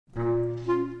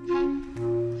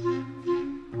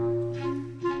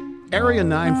Area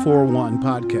 941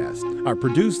 podcasts are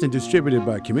produced and distributed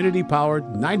by community-powered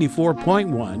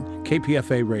 94.1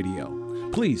 KPFA Radio.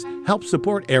 Please help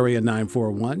support Area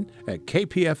 941 at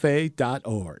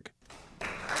kpfa.org.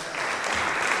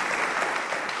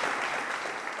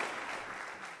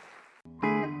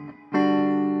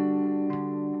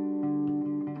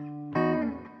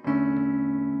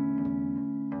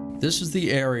 This is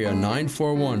the Area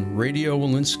 941 Radio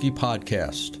Walensky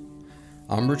podcast.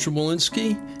 I'm Richard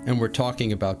Walensky, and we're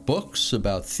talking about books,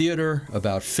 about theater,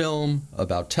 about film,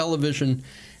 about television,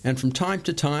 and from time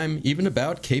to time, even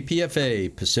about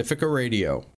KPFA, Pacifica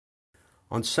Radio.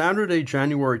 On Saturday,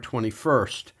 January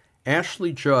 21st,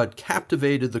 Ashley Judd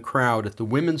captivated the crowd at the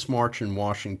Women's March in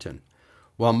Washington.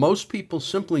 While most people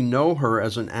simply know her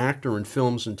as an actor in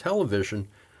films and television,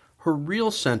 her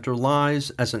real center lies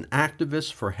as an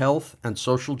activist for health and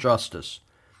social justice.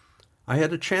 I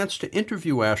had a chance to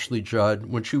interview Ashley Judd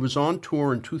when she was on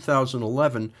tour in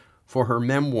 2011 for her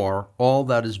memoir, All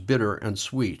That Is Bitter and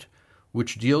Sweet,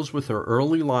 which deals with her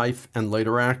early life and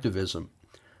later activism.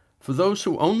 For those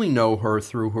who only know her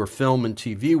through her film and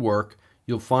TV work,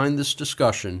 you'll find this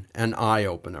discussion an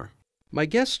eye-opener. My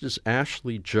guest is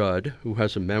Ashley Judd, who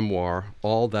has a memoir,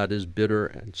 All That Is Bitter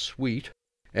and Sweet.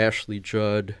 Ashley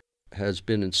Judd has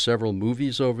been in several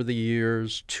movies over the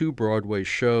years, 2 Broadway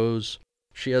shows.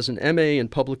 She has an MA in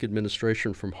Public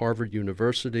Administration from Harvard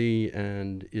University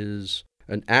and is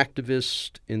an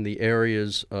activist in the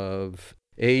areas of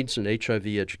AIDS and HIV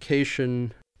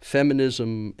education.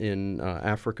 Feminism in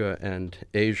Africa and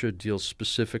Asia deals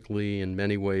specifically in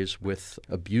many ways with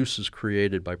abuses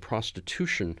created by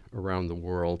prostitution around the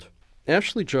world.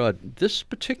 Ashley Judd, this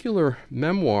particular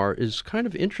memoir is kind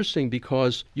of interesting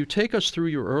because you take us through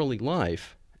your early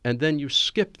life and then you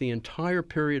skip the entire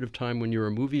period of time when you're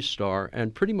a movie star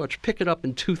and pretty much pick it up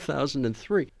in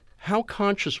 2003. How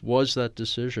conscious was that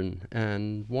decision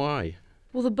and why?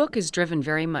 Well, the book is driven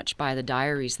very much by the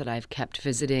diaries that I've kept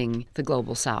visiting the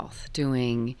Global South,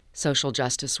 doing social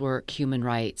justice work, human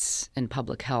rights, and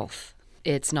public health.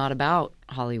 It's not about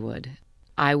Hollywood.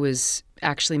 I was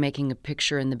actually making a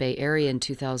picture in the Bay Area in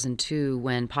 2002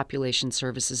 when Population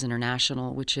Services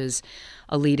International, which is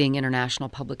a leading international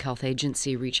public health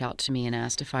agency, reached out to me and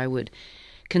asked if I would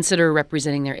consider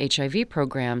representing their HIV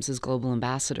programs as global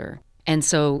ambassador. And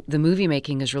so the movie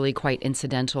making is really quite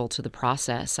incidental to the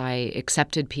process. I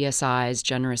accepted PSI's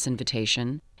generous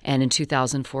invitation and in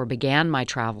 2004 began my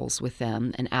travels with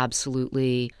them, and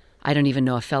absolutely, I don't even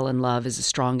know if fell in love is a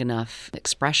strong enough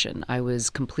expression. I was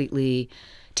completely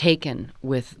taken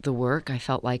with the work. I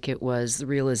felt like it was the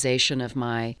realization of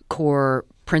my core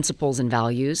principles and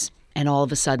values. And all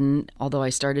of a sudden, although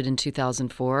I started in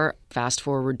 2004, fast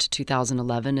forward to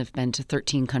 2011, I've been to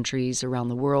 13 countries around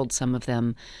the world, some of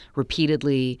them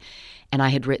repeatedly, and I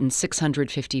had written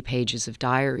 650 pages of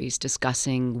diaries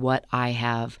discussing what I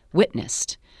have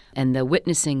witnessed. And the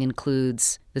witnessing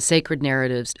includes the sacred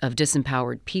narratives of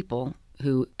disempowered people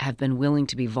who have been willing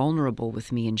to be vulnerable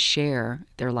with me and share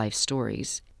their life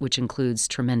stories, which includes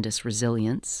tremendous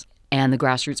resilience, and the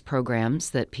grassroots programs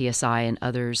that PSI and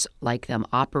others like them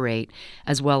operate,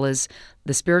 as well as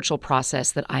the spiritual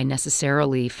process that I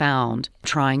necessarily found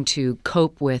trying to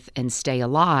cope with and stay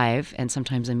alive, and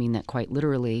sometimes I mean that quite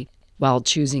literally, while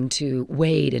choosing to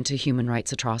wade into human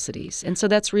rights atrocities. And so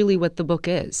that's really what the book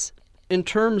is. In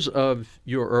terms of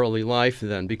your early life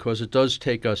then, because it does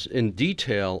take us in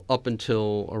detail up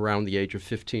until around the age of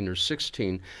 15 or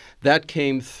 16, that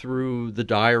came through the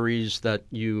diaries that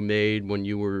you made when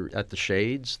you were at the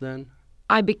Shades then?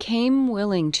 I became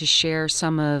willing to share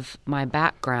some of my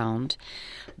background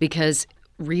because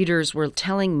readers were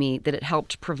telling me that it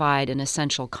helped provide an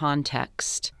essential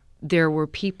context. There were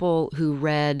people who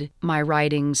read my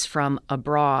writings from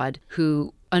abroad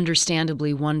who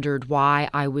understandably wondered why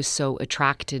I was so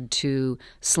attracted to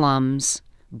slums,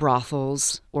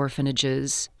 brothels,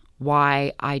 orphanages,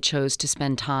 why I chose to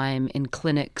spend time in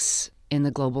clinics in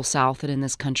the Global South that in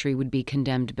this country would be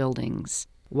condemned buildings,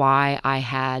 why I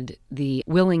had the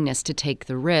willingness to take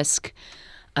the risk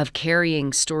of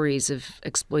carrying stories of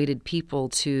exploited people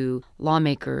to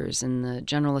lawmakers and the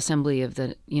General Assembly of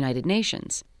the United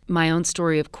Nations. My own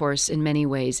story, of course, in many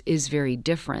ways is very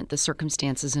different. The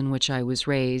circumstances in which I was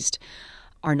raised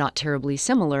are not terribly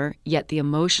similar, yet the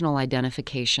emotional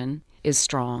identification is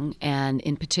strong, and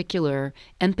in particular,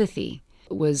 empathy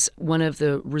was one of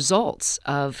the results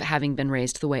of having been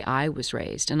raised the way I was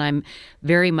raised. And I'm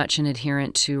very much an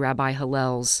adherent to Rabbi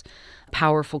Hillel's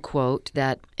powerful quote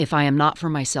that if I am not for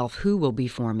myself, who will be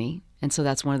for me? And so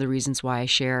that's one of the reasons why I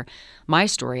share my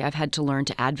story. I've had to learn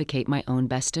to advocate my own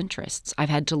best interests. I've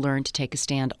had to learn to take a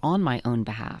stand on my own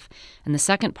behalf. And the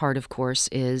second part, of course,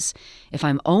 is if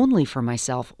I'm only for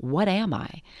myself, what am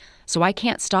I? So I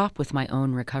can't stop with my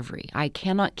own recovery. I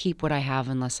cannot keep what I have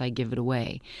unless I give it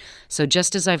away. So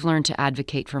just as I've learned to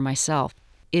advocate for myself,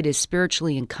 it is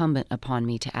spiritually incumbent upon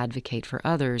me to advocate for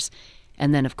others.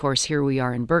 And then, of course, here we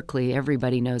are in Berkeley.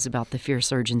 Everybody knows about the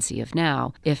fierce urgency of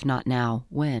now. If not now,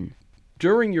 when?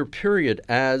 During your period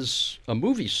as a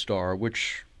movie star,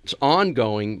 which is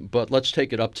ongoing, but let's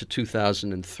take it up to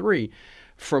 2003,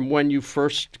 from when you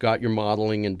first got your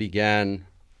modeling and began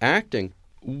acting,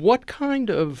 what kind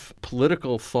of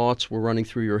political thoughts were running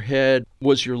through your head?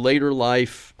 Was your later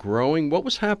life growing? What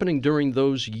was happening during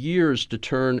those years to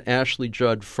turn Ashley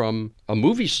Judd from a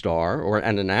movie star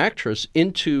and an actress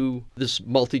into this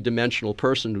multidimensional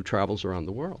person who travels around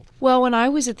the world? Well, when I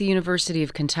was at the University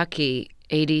of Kentucky,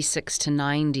 86 to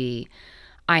 90,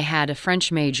 I had a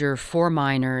French major, 4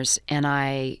 minors, and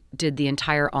I did the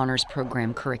entire honors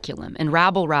program curriculum. And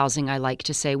rabble-rousing, I like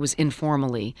to say, was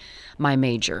informally my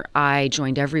major. I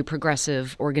joined every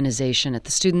progressive organization at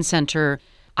the Student Center.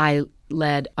 I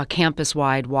led a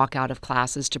campus-wide walkout of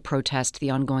classes to protest the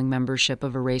ongoing membership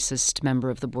of a racist member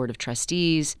of the Board of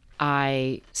Trustees.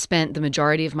 I spent the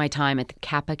majority of my time at the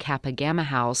Kappa Kappa Gamma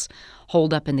House,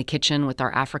 holed up in the kitchen with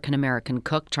our African-American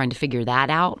cook, trying to figure that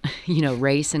out,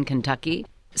 race in Kentucky.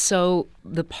 So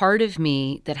the part of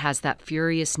me that has that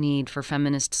furious need for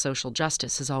feminist social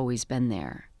justice has always been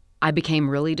there. I became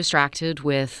really distracted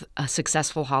with a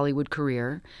successful Hollywood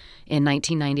career. In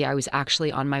 1990, I was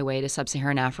actually on my way to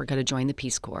sub-Saharan Africa to join the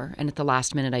Peace Corps, and at the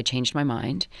last minute, I changed my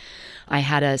mind. I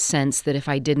had a sense that if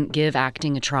I didn't give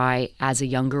acting a try as a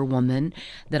younger woman,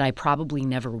 that I probably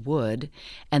never would,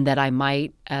 and that I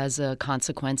might, as a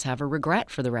consequence, have a regret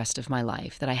for the rest of my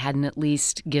life, that I hadn't at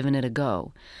least given it a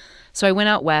go. So I went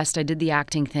out west, I did the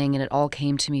acting thing, and it all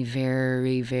came to me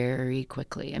very, very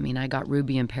quickly. I mean, I got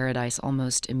Ruby in Paradise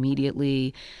almost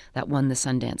immediately. That won the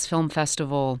Sundance Film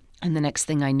Festival. And the next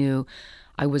thing I knew,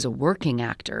 I was a working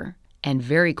actor. And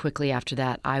very quickly after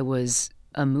that, I was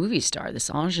a movie star, this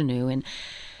ingenue. And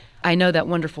I know that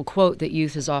wonderful quote that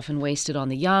youth is often wasted on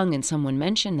the young, and someone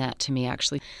mentioned that to me,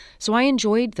 actually. So I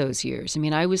enjoyed those years. I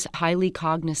mean, I was highly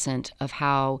cognizant of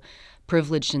how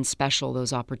privileged and special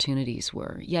those opportunities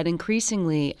were. Yet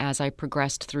increasingly, as I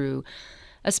progressed through,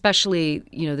 especially,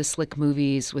 the slick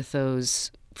movies with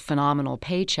those phenomenal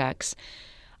paychecks,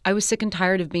 I was sick and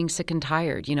tired of being sick and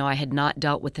tired. I had not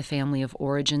dealt with the family of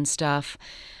origin stuff.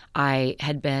 I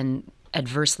had been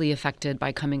adversely affected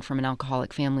by coming from an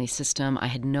alcoholic family system. I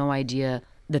had no idea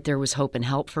that there was hope and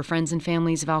help for friends and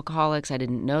families of alcoholics. I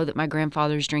didn't know that my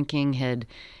grandfather's drinking had,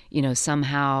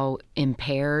 somehow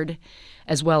impaired,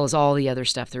 as well as all the other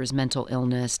stuff. There was mental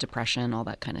illness, depression, all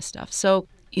that kind of stuff. So,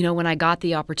 when I got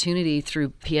the opportunity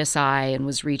through PSI and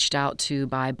was reached out to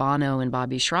by Bono and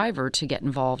Bobby Shriver to get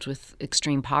involved with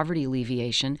extreme poverty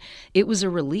alleviation, it was a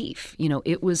relief.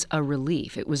 It was a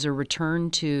relief. It was a return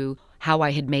to how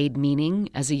I had made meaning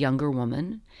as a younger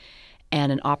woman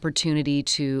and an opportunity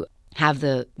to have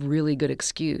the really good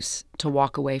excuse to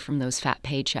walk away from those fat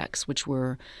paychecks, which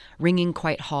were ringing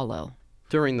quite hollow.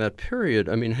 During that period,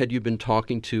 had you been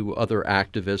talking to other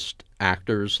activist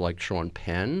actors like Sean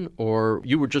Penn, or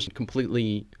you were just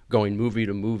completely going movie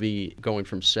to movie, going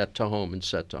from set to home and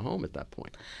set to home at that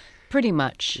point? Pretty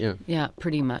much. Yeah,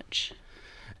 pretty much.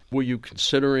 Were you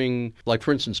considering, like,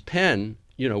 for instance, Penn,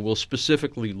 will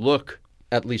specifically look,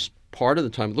 at least part of the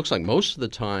time, it looks like most of the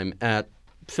time, at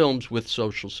films with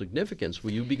social significance.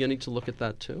 Were you beginning to look at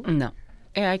that too? No.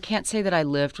 I can't say that I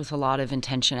lived with a lot of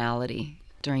intentionality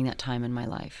during that time in my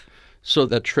life. So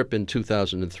that trip in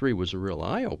 2003 was a real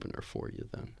eye-opener for you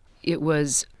then? It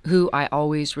was who I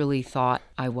always really thought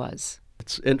I was.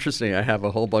 It's interesting. I have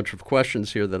a whole bunch of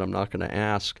questions here that I'm not going to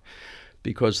ask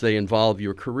because they involve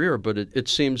your career, but it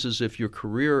seems as if your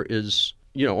career is,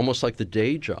 almost like the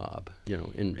day job,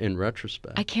 in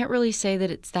retrospect. I can't really say that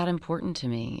it's that important to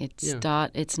me.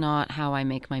 It's not how I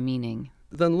make my meaning.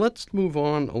 Then let's move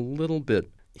on a little bit.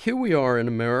 Here we are in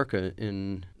America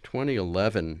in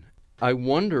 2011. I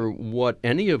wonder what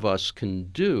any of us can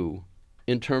do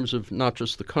in terms of not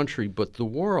just the country, but the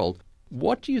world.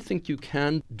 What do you think you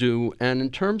can do? And in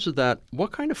terms of that,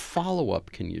 what kind of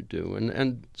follow-up can you do?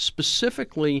 And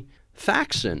specifically,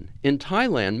 Thaksin in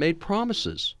Thailand made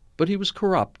promises, but he was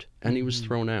corrupt and he was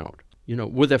thrown out.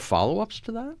 Were there follow-ups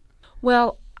to that?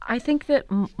 Well, I think that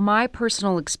my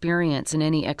personal experience and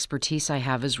any expertise I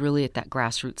have is really at that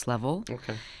grassroots level.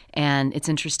 Okay. And it's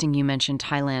interesting you mentioned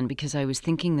Thailand, because I was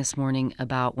thinking this morning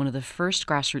about one of the first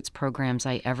grassroots programs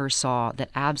I ever saw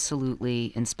that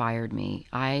absolutely inspired me.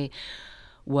 I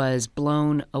was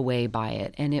blown away by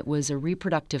it, and it was a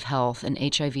reproductive health and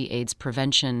HIV/AIDS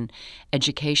prevention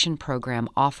education program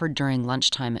offered during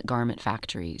lunchtime at garment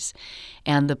factories.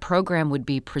 And the program would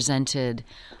be presented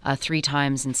 3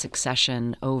 times in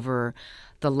succession over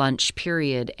the lunch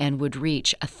period and would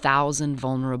reach 1,000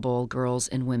 vulnerable girls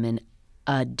and women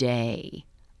a day.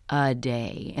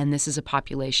 And this is a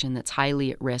population that's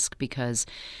highly at risk because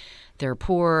they're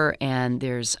poor and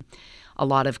there's a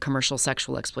lot of commercial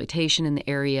sexual exploitation in the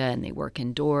area, and they work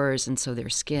indoors, and so their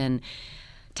skin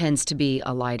tends to be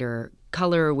a lighter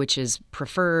color, which is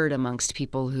preferred amongst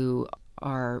people who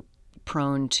are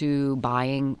prone to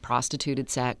buying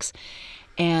prostituted sex.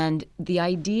 And the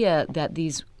idea that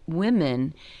these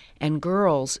women and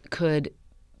girls could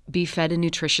be fed a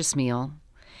nutritious meal,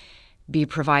 be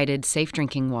provided safe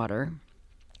drinking water,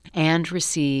 and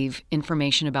receive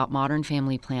information about modern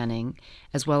family planning,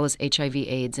 as well as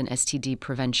HIV/AIDS and STD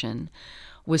prevention,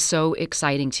 was so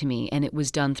exciting to me. And it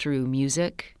was done through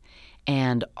music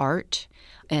and art,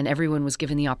 and everyone was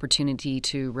given the opportunity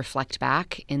to reflect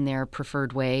back in their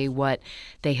preferred way what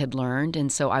they had learned.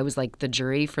 And so I was like the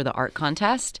jury for the art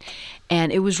contest,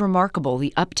 and it was remarkable.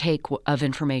 The uptake of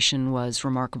information was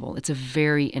remarkable. It's a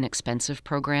very inexpensive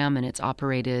program, and it's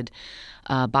operated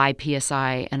by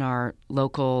PSI and our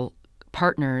local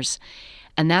partners.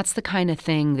 And that's the kind of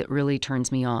thing that really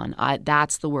turns me on.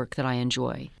 That's the work that I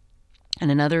enjoy.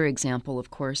 And another example, of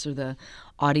course, are the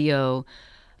audio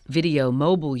video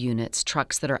mobile units,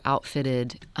 trucks that are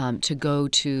outfitted to go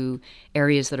to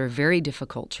areas that are very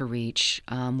difficult to reach.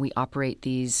 We operate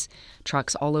these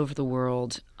trucks all over the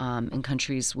world in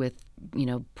countries with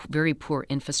very poor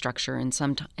infrastructure. In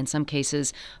some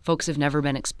cases, folks have never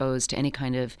been exposed to any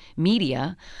kind of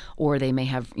media, or they may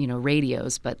have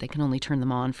radios, but they can only turn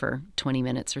them on for 20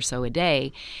 minutes or so a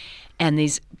day. And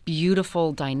these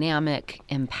beautiful, dynamic,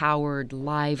 empowered,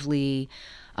 lively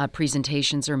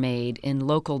presentations are made in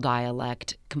local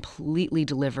dialect, completely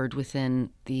delivered within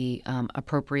the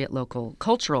appropriate local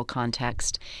cultural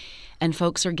context. And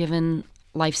folks are given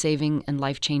life-saving and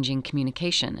life-changing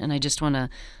communication. And I just want to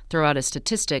throw out a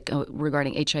statistic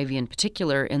regarding HIV in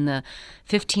particular. In the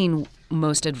 15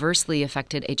 most adversely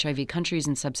affected HIV countries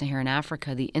in sub-Saharan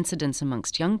Africa, the incidence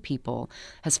amongst young people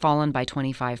has fallen by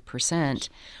 25%,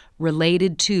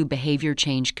 related to behavior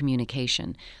change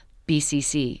communication.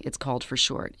 BCC, it's called for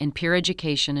short. And peer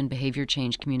education and behavior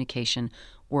change communication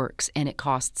works, and it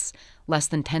costs less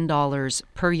than $10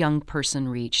 per young person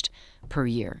reached per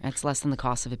year. That's less than the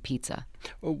cost of a pizza.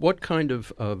 What kind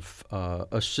of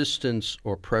assistance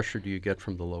or pressure do you get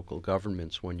from the local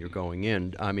governments when you're going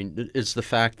in? I mean, is the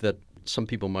fact that some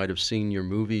people might have seen your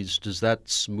movies, does that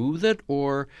smooth it,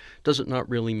 or does it not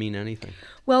really mean anything?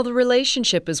 Well, the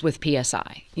relationship is with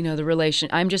PSI.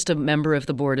 I'm just a member of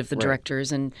the board of the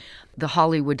directors, and the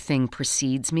Hollywood thing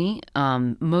precedes me.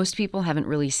 Most people haven't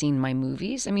really seen my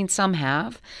movies. I mean, some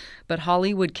have, but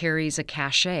Hollywood carries a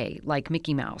cachet like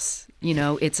Mickey Mouse.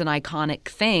 It's an iconic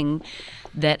thing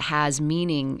that has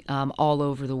meaning all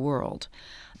over the world.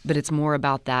 But it's more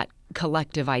about that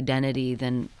collective identity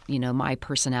than, my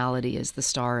personality as the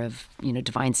star of,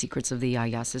 Divine Secrets of the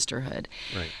Yaya Sisterhood.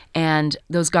 Right. And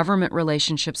those government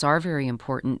relationships are very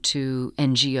important to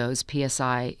NGOs,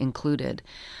 PSI included.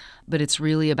 But it's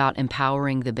really about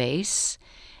empowering the base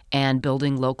and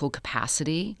building local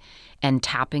capacity and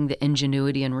tapping the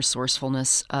ingenuity and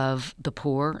resourcefulness of the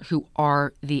poor, who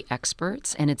are the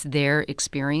experts. And it's their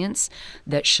experience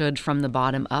that should, from the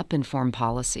bottom up, inform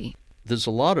policy. There's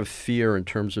a lot of fear in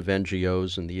terms of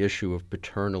NGOs and the issue of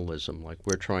paternalism, like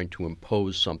we're trying to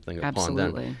impose something upon them.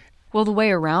 Absolutely. Well, the way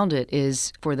around it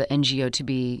is for the NGO to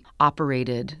be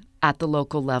operated at the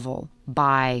local level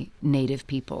by Native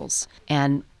peoples.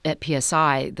 And at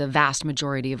PSI, the vast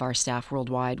majority of our staff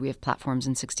worldwide, we have platforms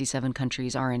in 67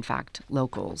 countries, are in fact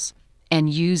locals. And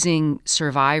using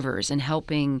survivors and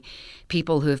helping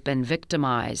people who have been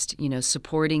victimized,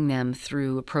 supporting them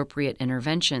through appropriate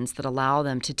interventions that allow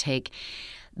them to take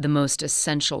the most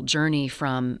essential journey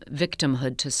from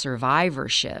victimhood to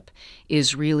survivorship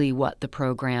is really what the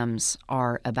programs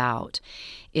are about.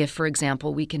 If, for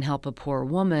example, we can help a poor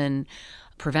woman,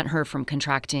 prevent her from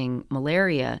contracting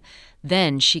malaria,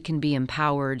 then she can be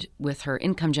empowered with her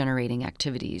income-generating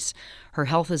activities. Her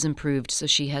health is improved, so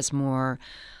she has more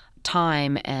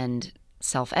time and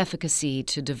self-efficacy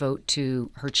to devote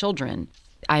to her children.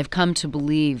 I've come to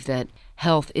believe that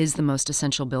health is the most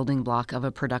essential building block of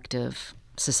a productive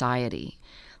society.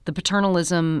 The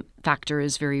paternalism factor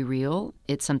is very real.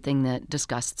 It's something that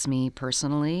disgusts me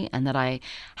personally and that I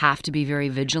have to be very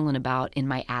vigilant about in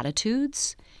my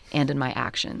attitudes and in my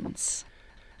actions.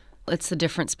 It's the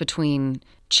difference between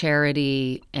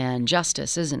charity and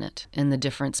justice, isn't it? And the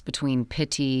difference between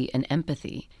pity and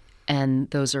empathy. And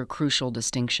those are crucial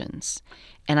distinctions.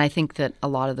 And I think that a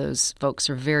lot of those folks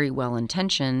are very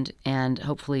well-intentioned, and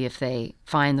hopefully if they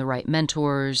find the right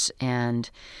mentors and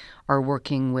are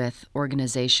working with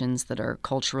organizations that are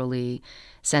culturally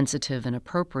sensitive and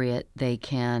appropriate, they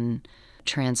can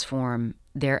transform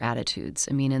their attitudes.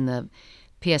 I mean, in the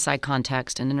PSI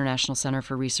context and International Center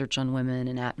for Research on Women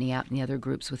and APNI and the other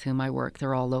groups with whom I work,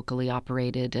 they're all locally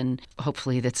operated, and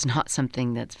hopefully that's not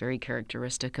something that's very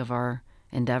characteristic of our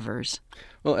endeavors.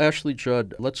 Well, Ashley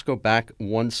Judd, let's go back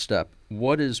one step.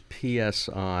 What is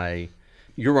PSI?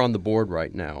 You're on the board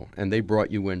right now, and they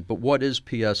brought you in. But what is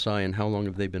PSI, and how long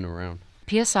have they been around?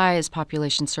 PSI is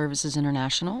Population Services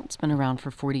International. It's been around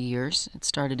for 40 years. It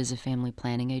started as a family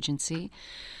planning agency.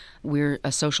 We're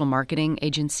a social marketing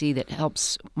agency that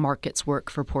helps markets work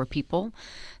for poor people.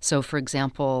 So, for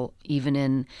example, even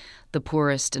in the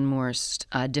poorest and most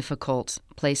difficult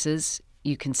places,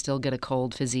 you can still get a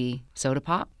cold, fizzy soda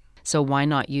pop. So why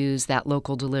not use that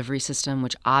local delivery system,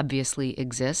 which obviously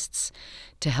exists,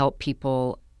 to help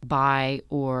people buy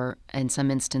or, in some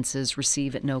instances,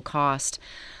 receive at no cost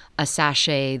a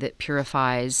sachet that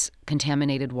purifies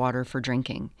contaminated water for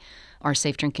drinking. Our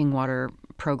safe drinking water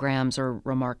programs are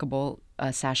remarkable.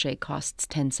 A sachet costs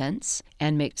 10 cents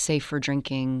and makes safe for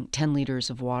drinking 10 liters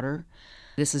of water.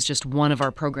 This is just one of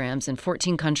our programs in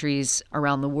 14 countries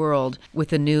around the world.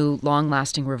 With a new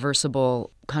long-lasting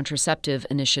reversible contraceptive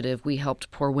initiative, we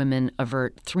helped poor women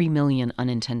avert 3 million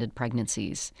unintended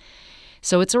pregnancies.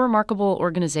 So it's a remarkable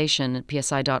organization.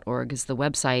 PSI.org is the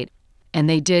website. And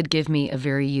they did give me a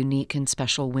very unique and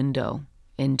special window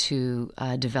into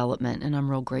development, and I'm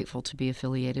real grateful to be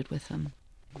affiliated with them.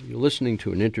 You're listening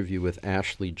to an interview with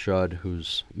Ashley Judd,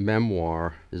 whose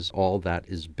memoir is All That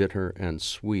Is Bitter and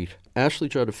Sweet. Ashley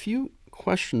Judd, a few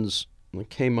questions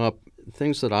came up,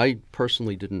 things that I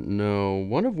personally didn't know,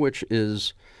 one of which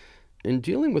is, in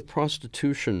dealing with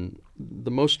prostitution,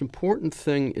 the most important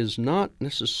thing is not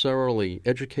necessarily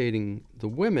educating the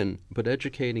women, but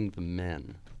educating the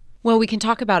men. Well, we can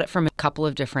talk about it from a couple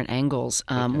of different angles.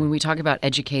 When we talk about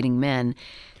educating men,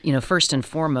 first and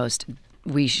foremost,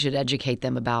 we should educate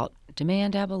them about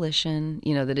demand abolition,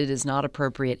 that it is not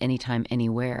appropriate anytime,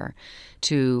 anywhere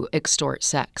to extort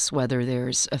sex, whether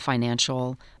there's a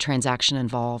financial transaction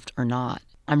involved or not.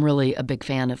 I'm really a big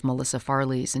fan of Melissa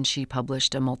Farley's, and she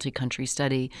published a multi-country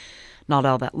study not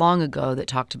all that long ago that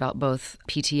talked about both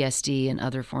PTSD and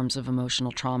other forms of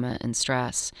emotional trauma and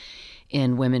stress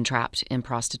in women trapped in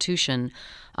prostitution,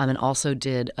 and also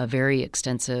did a very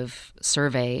extensive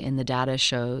survey, and the data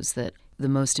shows that the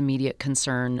most immediate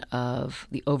concern of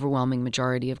the overwhelming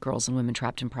majority of girls and women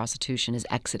trapped in prostitution is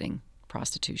exiting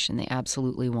prostitution. They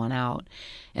absolutely want out.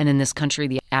 And in this country,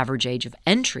 the average age of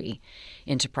entry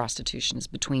into prostitution is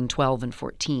between 12 and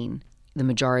 14. The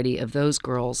majority of those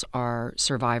girls are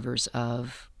survivors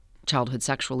of childhood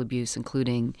sexual abuse,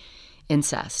 including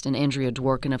incest. And Andrea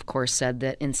Dworkin, of course, said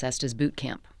that incest is boot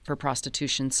camp for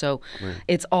prostitution. So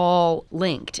It's all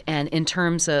linked. And in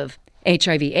terms of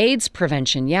HIV/AIDS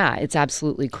prevention, it's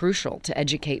absolutely crucial to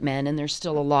educate men, and there's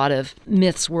still a lot of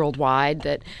myths worldwide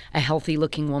that a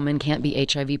healthy-looking woman can't be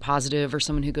HIV positive or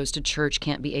someone who goes to church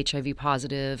can't be HIV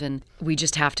positive, and we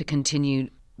just have to continue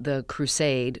the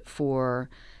crusade for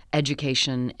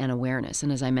education and awareness.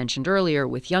 And as I mentioned earlier,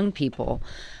 with young people,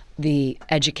 the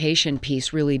education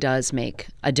piece really does make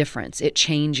a difference. It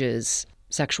changes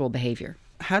sexual behavior.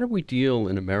 How do we deal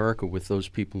in America with those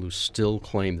people who still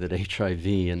claim that HIV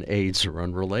and AIDS are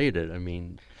unrelated? I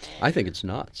mean, I think it's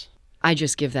nuts. I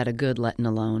just give that a good letting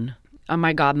alone.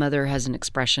 My godmother has an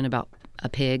expression about a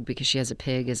pig because she has a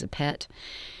pig as a pet,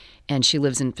 and she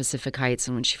lives in Pacific Heights,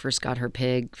 and when she first got her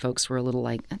pig, folks were a little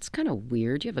like, that's kind of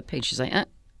weird. You have a pig. She's like,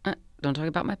 don't talk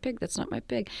about my pig. That's not my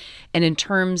pig. And in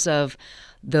terms of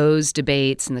those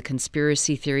debates and the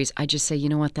conspiracy theories, I just say, you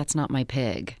know what? That's not my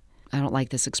pig. I don't like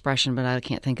this expression, but I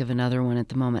can't think of another one at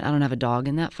the moment. I don't have a dog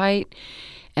in that fight.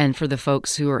 And for the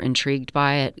folks who are intrigued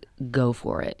by it, go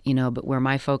for it. But where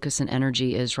my focus and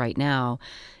energy is right now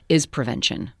is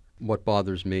prevention. What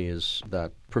bothers me is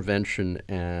that prevention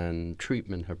and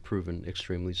treatment have proven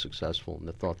extremely successful, and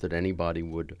the thought that anybody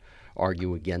would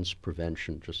argue against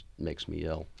prevention just makes me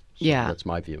ill. So that's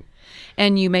my view.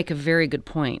 And you make a very good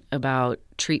point about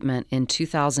treatment. In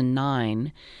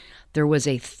 2009, there was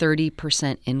a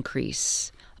 30%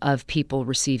 increase of people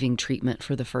receiving treatment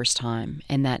for the first time,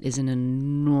 and that is an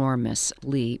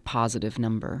enormously positive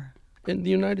number. In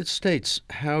the United States,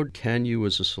 how can you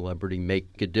as a celebrity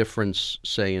make a difference,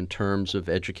 say, in terms of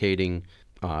educating,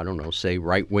 say,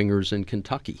 right-wingers in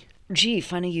Kentucky? Gee,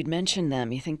 funny you'd mention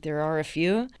them. You think there are a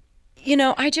few?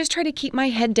 I just try to keep my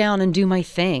head down and do my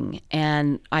thing.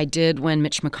 And I did, when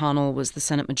Mitch McConnell was the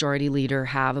Senate Majority Leader,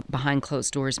 have a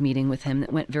behind-closed-doors meeting with him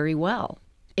that went very well.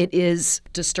 It is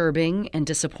disturbing and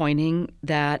disappointing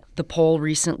that the poll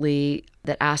recently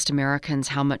that asked Americans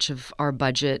how much of our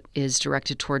budget is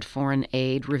directed toward foreign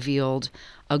aid revealed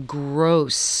a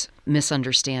gross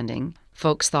misunderstanding.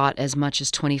 Folks thought as much as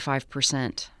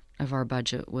 25% of our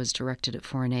budget was directed at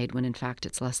foreign aid, when in fact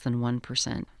it's less than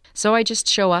 1%. So I just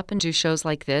show up and do shows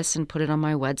like this and put it on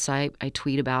my website. I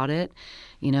tweet about it.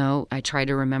 I try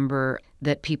to remember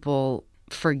that people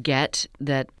forget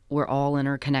that we're all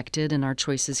interconnected, and our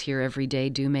choices here every day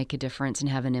do make a difference and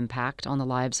have an impact on the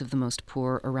lives of the most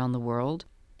poor around the world,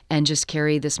 and just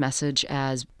carry this message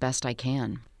as best I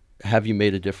can. Have you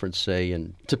made a difference, say,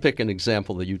 and to pick an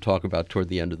example that you talk about toward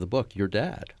the end of the book, your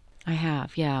dad? I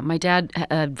have, yeah. My dad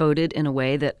voted in a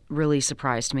way that really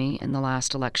surprised me in the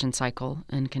last election cycle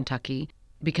in Kentucky,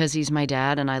 because he's my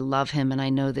dad and I love him and I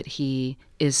know that he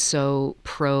is so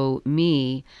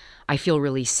pro-me. I feel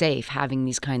really safe having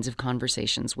these kinds of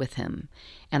conversations with him.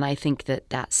 And I think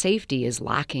that safety is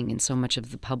lacking in so much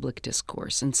of the public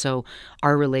discourse. And so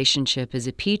our relationship is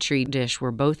a petri dish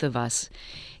where both of us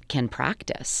can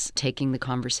practice taking the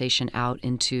conversation out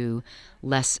into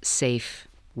less safe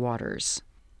waters.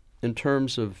 In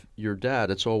terms of your dad,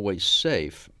 it's always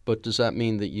safe, but does that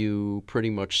mean that you pretty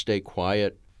much stay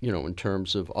quiet, in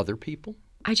terms of other people?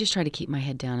 I just try to keep my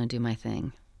head down and do my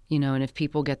thing. And if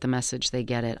people get the message, they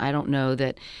get it. I don't know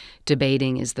that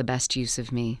debating is the best use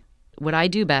of me. What I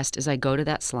do best is I go to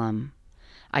that slum.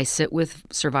 I sit with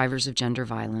survivors of gender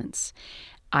violence.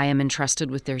 I am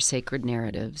entrusted with their sacred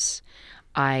narratives.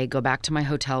 I go back to my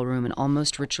hotel room and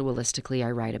almost ritualistically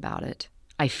I write about it.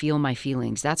 I feel my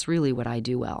feelings. That's really what I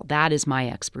do well. That is my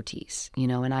expertise,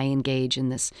 and I engage in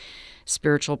this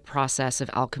spiritual process of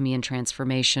alchemy and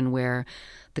transformation where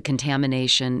the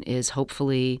contamination is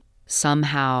hopefully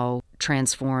somehow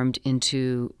transformed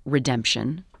into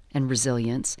redemption and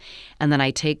resilience. And then I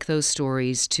take those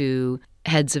stories to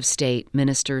heads of state,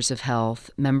 ministers of health,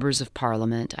 members of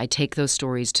parliament. I take those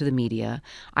stories to the media.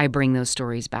 I bring those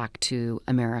stories back to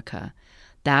America.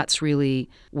 That's really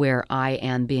where I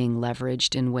am being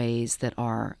leveraged in ways that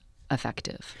are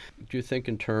effective. Do you think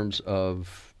in terms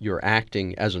of your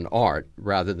acting as an art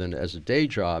rather than as a day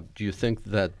job, do you think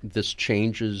that this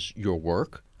changes your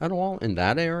work at all in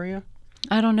that area?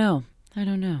 I don't know.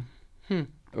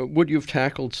 Would you have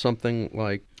tackled something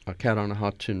like A Cat on a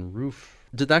Hot Tin Roof?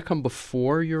 Did that come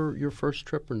before your first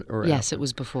trip or Yes, after? It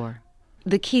was before.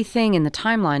 The key thing in the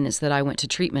timeline is that I went to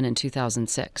treatment in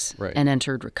 2006 and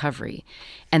entered recovery.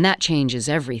 And that changes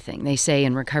everything. They say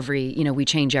in recovery, we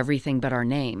change everything but our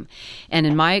name. And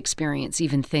in my experience,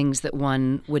 even things that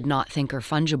one would not think are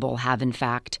fungible have in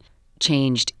fact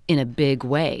changed in a big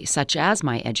way, such as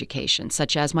my education,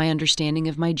 such as my understanding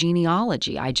of my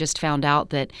genealogy. I just found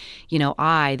out that,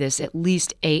 this at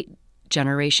least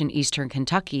 8th-generation Eastern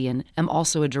Kentuckian, am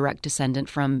also a direct descendant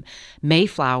from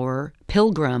Mayflower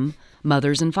Pilgrim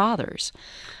mothers and fathers.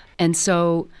 And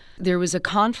so there was a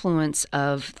confluence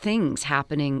of things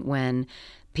happening when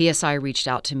PSI reached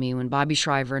out to me, when Bobby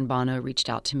Shriver and Bono reached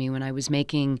out to me, when I was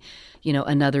making,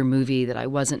 another movie that I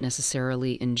wasn't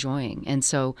necessarily enjoying. And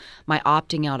so my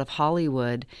opting out of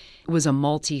Hollywood was a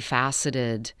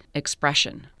multifaceted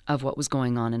expression of what was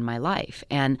going on in my life.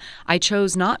 And I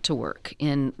chose not to work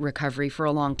in recovery for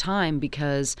a long time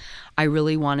because I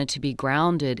really wanted to be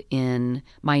grounded in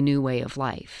my new way of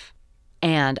life.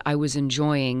 And I was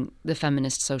enjoying the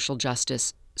feminist social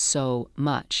justice so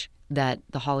much that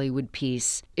the Hollywood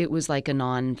piece, it was like a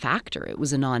non-factor. It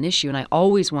was a non-issue. And I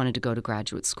always wanted to go to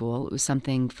graduate school. It was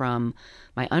something from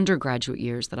my undergraduate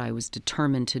years that I was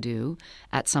determined to do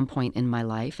at some point in my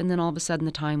life. And then all of a sudden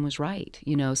the time was right,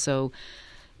 so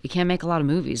you can't make a lot of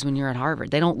movies when you're at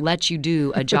Harvard. They don't let you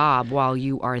do a job while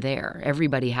you are there.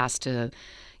 Everybody has to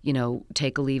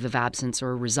take a leave of absence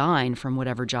or resign from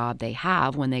whatever job they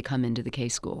have when they come into the K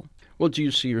school. Well, do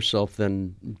you see yourself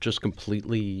then just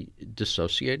completely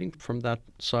dissociating from that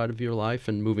side of your life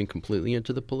and moving completely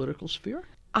into the political sphere?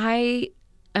 I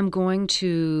am going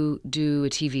to do a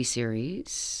TV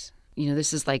series.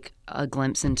 This is like a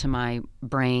glimpse into my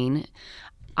brain.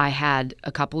 I had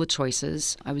a couple of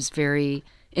choices. I was very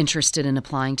interested in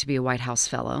applying to be a White House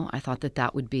Fellow. I thought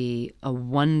that would be a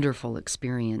wonderful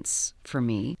experience for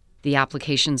me. The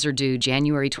applications are due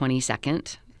January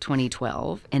 22nd.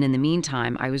 2012. And in the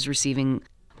meantime, I was receiving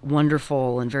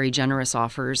wonderful and very generous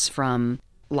offers from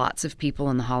lots of people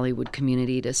in the Hollywood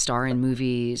community to star in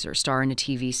movies or star in a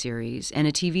TV series. And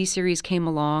a TV series came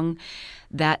along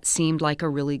that seemed like a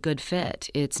really good fit.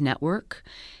 It's network,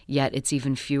 yet it's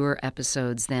even fewer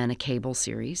episodes than a cable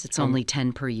series. It's only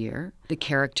 10 per year. The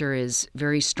character is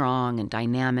very strong and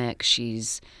dynamic.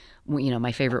 She's,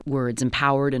 my favorite words,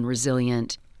 empowered and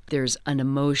resilient. There's an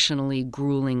emotionally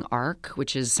grueling arc,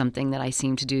 which is something that I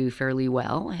seem to do fairly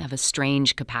well. I have a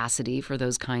strange capacity for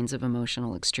those kinds of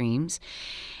emotional extremes.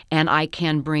 And I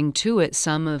can bring to it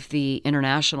some of the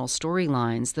international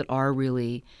storylines that are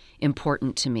really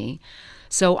important to me.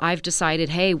 So I've decided,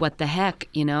 hey, what the heck,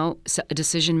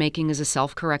 decision-making is a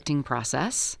self-correcting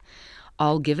process.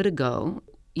 I'll give it a go.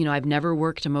 I've never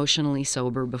worked emotionally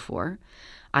sober before.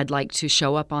 I'd like to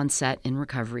show up on set in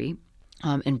recovery.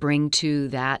 And bring to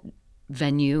that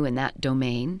venue and that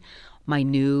domain my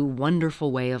new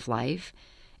wonderful way of life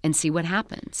and see what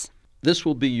happens. This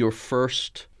will be your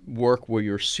first work where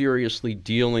you're seriously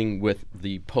dealing with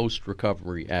the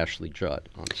post-recovery Ashley Judd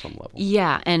on some level.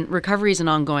 Yeah, and recovery is an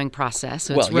ongoing process.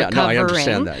 So it's recovering. I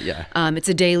understand that, yeah. It's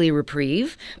a daily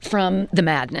reprieve from the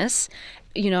madness.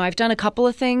 I've done a couple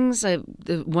of things.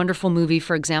 The wonderful movie,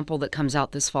 for example, that comes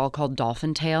out this fall called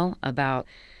Dolphin Tale about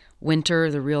Winter,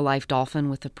 the real-life dolphin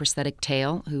with a prosthetic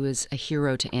tail, who is a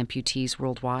hero to amputees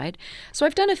worldwide. So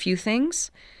I've done a few things.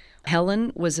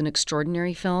 Helen was an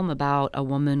extraordinary film about a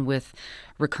woman with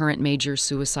recurrent major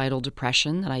suicidal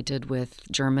depression that I did with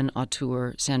German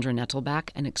auteur Sandra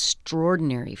Nettelbach, an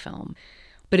extraordinary film.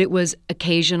 But it was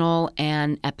occasional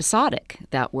and episodic,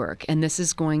 that work. And this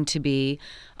is going to be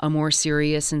a more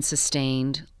serious and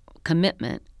sustained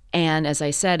commitment. And as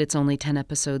I said, it's only 10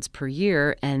 episodes per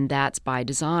year, and that's by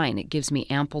design. It gives me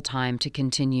ample time to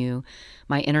continue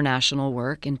my international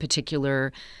work. In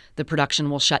particular, the production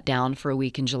will shut down for a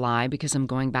week in July because I'm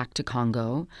going back to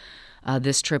Congo.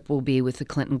 This trip will be with the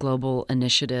Clinton Global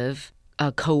Initiative,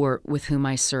 a cohort with whom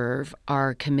I serve.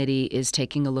 Our committee is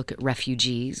taking a look at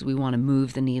refugees. We want to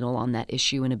move the needle on that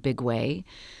issue in a big way.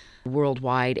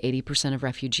 Worldwide, 80% of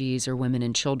refugees are women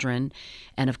and children.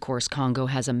 And of course, Congo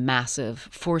has a massive,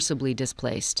 forcibly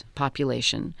displaced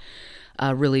population,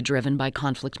 really driven by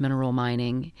conflict mineral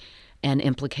mining and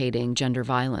implicating gender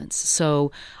violence.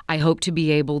 So I hope to be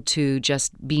able to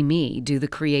just be me, do the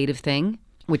creative thing,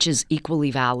 which is equally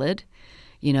valid,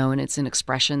 and it's an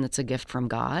expression that's a gift from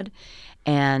God,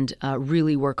 and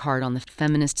really work hard on the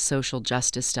feminist social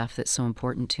justice stuff that's so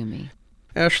important to me.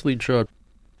 Ashley Judd,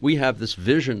 we have this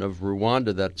vision of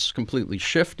Rwanda that's completely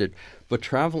shifted, but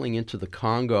traveling into the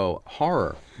Congo,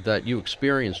 horror that you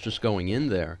experienced just going in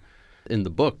there in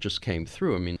the book just came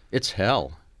through. I mean, it's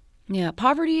hell. Yeah,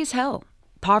 poverty is hell.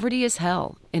 Poverty is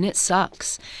hell, and it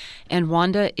sucks. And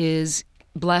Rwanda is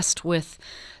blessed with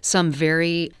some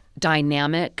very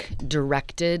dynamic,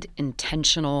 directed,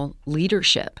 intentional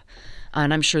leadership.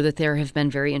 And I'm sure that there have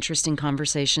been very interesting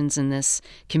conversations in this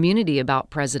community about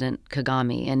President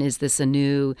Kagame. And is this a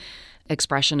new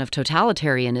expression of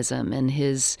totalitarianism and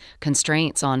his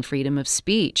constraints on freedom of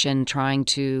speech and trying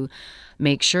to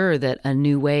make sure that a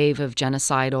new wave of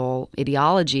genocidal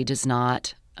ideology does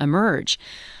not emerge?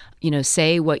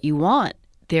 Say what you want.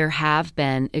 There have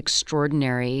been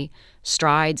extraordinary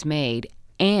strides made,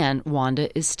 and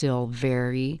Rwanda is still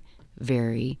very,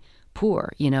 very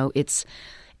poor.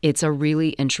 It's a really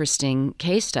interesting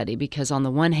case study because on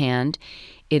the one hand,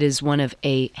 it is one of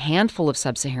a handful of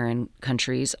sub-Saharan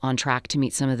countries on track to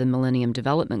meet some of the Millennium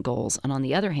Development Goals. And on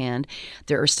the other hand,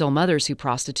 there are still mothers who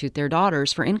prostitute their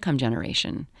daughters for income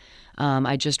generation.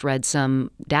 I just read some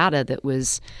data that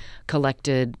was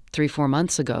collected 3-4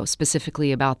 months ago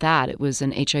specifically about that. It was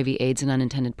an HIV, AIDS, and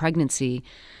unintended pregnancy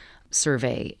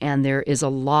survey, and there is a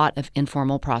lot of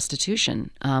informal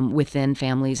prostitution within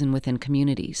families and within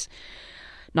communities.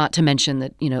 Not to mention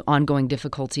that, ongoing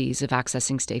difficulties of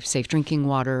accessing safe drinking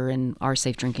water, and our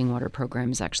safe drinking water program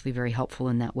is actually very helpful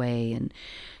in that way. And,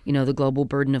 the global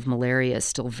burden of malaria is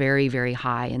still very, very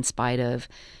high in spite of,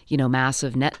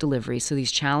 massive net delivery. So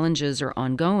these challenges are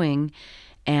ongoing,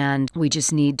 and we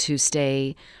just need to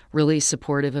stay really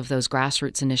supportive of those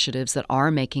grassroots initiatives that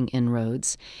are making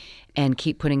inroads and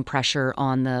keep putting pressure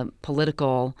on the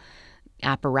political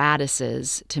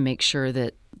apparatuses to make sure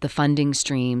that the funding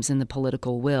streams and the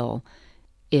political will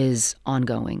is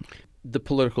ongoing. The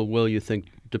political will, you think,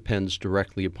 depends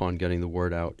directly upon getting the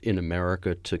word out in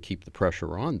America to keep the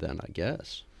pressure on then, I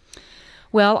guess.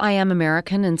 Well, I am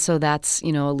American, and so that's, a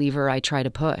lever I try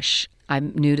to push.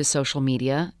 I'm new to social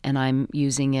media, and I'm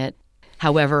using it,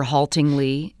 however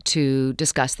haltingly, to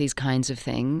discuss these kinds of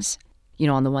things.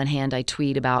 on the one hand, I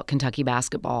tweet about Kentucky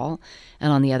basketball,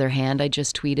 and on the other hand, I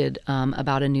just tweeted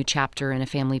about a new chapter in a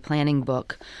family planning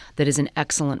book that is an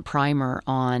excellent primer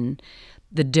on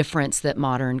the difference that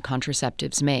modern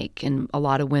contraceptives make. And a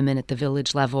lot of women at the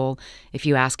village level, if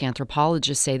you ask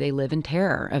anthropologists, say they live in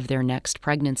terror of their next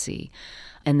pregnancy.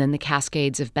 And then the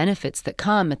cascades of benefits that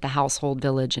come at the household,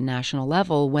 village, and national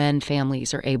level when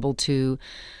families are able to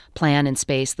plan and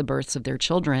space the births of their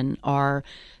children are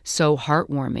so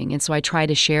heartwarming. And so I try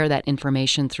to share that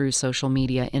information through social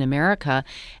media in America.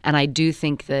 And I do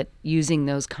think that using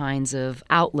those kinds of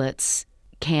outlets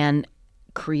can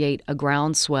create a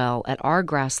groundswell at our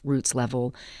grassroots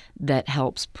level that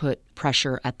helps put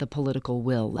pressure at the political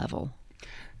will level.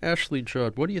 Ashley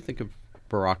Judd, what do you think of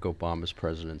Barack Obama's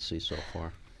presidency so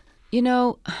far?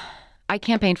 I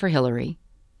campaigned for Hillary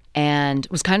and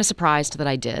was kind of surprised that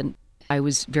I did. I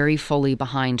was very fully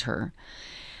behind her.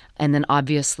 And then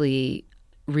obviously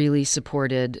really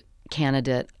supported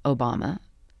candidate Obama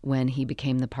when he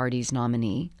became the party's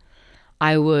nominee.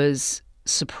 I was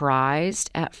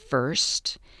surprised at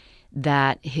first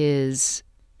that his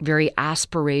very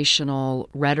aspirational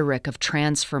rhetoric of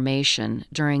transformation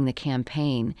during the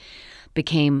campaign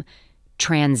became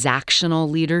transactional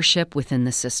leadership within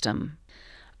the system.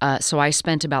 So I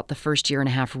spent about the first year and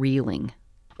a half reeling.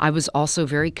 I was also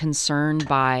very concerned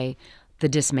by the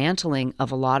dismantling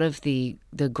of a lot of the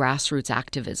grassroots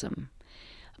activism.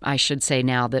 I should say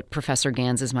now that Professor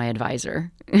Gans is my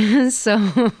advisor.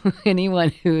 So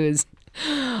anyone who is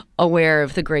aware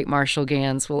of the great Marshall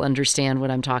Gans will understand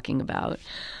what I'm talking about.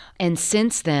 And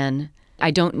since then,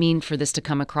 I don't mean for this to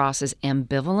come across as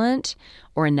ambivalent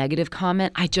or a negative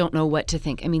comment. I don't know what to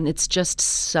think. I mean, it's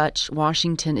just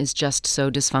Washington is just so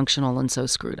dysfunctional and so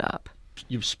screwed up.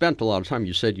 You've spent a lot of time.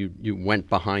 You said you went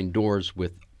behind doors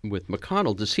with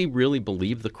McConnell. Does he really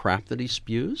believe the crap that he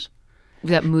spews?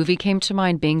 That movie came to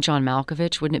mind, Being John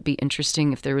Malkovich. Wouldn't it be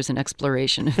interesting if there was an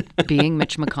exploration of being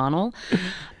Mitch McConnell?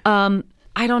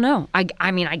 I don't know.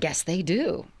 I mean, I guess they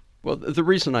do. Well, the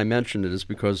reason I mention it is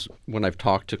because when I've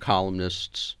talked to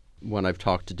columnists, when I've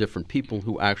talked to different people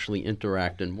who actually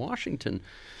interact in Washington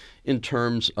in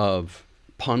terms of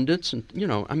pundits, and,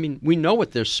 we know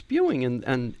what they're spewing,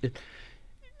 and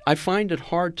I find it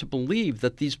hard to believe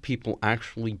that these people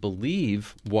actually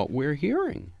believe what we're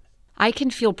hearing. I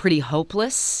can feel pretty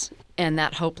hopeless, and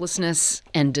that hopelessness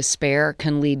and despair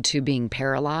can lead to being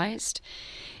paralyzed.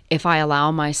 If I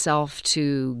allow myself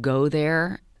to go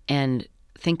there and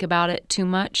think about it too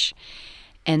much.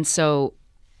 And so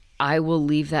I will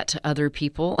leave that to other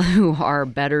people who are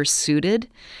better suited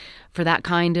for that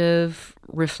kind of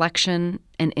reflection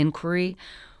and inquiry.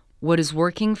 What is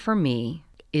working for me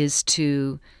is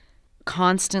to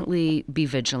constantly be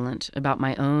vigilant about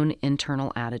my own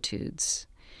internal attitudes,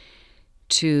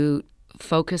 to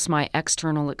focus my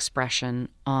external expression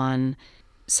on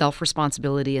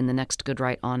self-responsibility and the next good,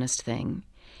 right, honest thing,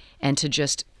 and to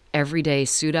just every day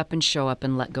suit up and show up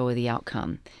and let go of the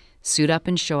outcome. Suit up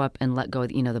and show up and let go of,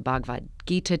 the Bhagavad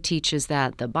Gita teaches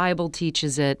that, the Bible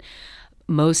teaches it.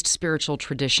 Most spiritual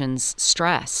traditions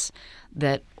stress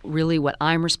that really what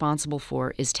I'm responsible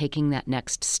for is taking that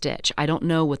next stitch. I don't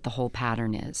know what the whole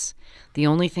pattern is. The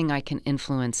only thing I can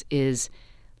influence is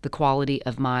the quality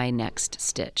of my next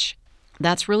stitch.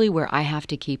 That's really where I have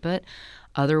to keep it.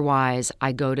 Otherwise,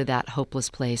 I go to that hopeless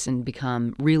place and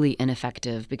become really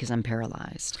ineffective because I'm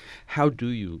paralyzed. How do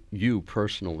you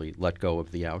personally let go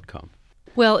of the outcome?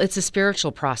 Well, it's a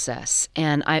spiritual process,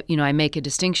 and I make a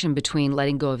distinction between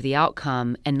letting go of the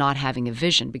outcome and not having a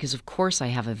vision, because of course I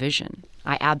have a vision.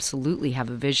 I absolutely have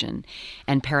a vision,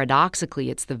 and paradoxically,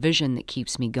 it's the vision that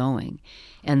keeps me going.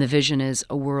 And the vision is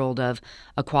a world of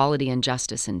equality and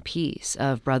justice and peace,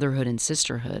 of brotherhood and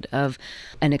sisterhood, of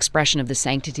an expression of the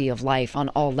sanctity of life on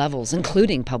all levels,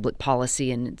 including public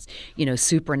policy and,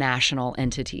 supranational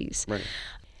entities. Right.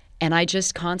 And I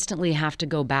just constantly have to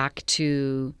go back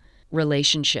to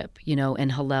relationship,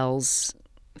 and Hillel's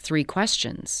 3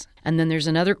 questions. And then there's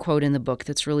another quote in the book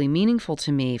that's really meaningful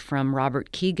to me from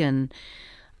Robert Keegan,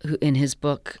 who in his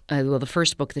book, the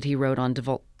first book that he wrote on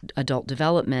adult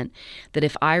development, that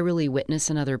if I really witness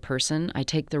another person, I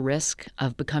take the risk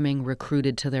of becoming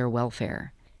recruited to their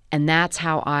welfare. And that's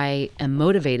how I am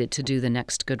motivated to do the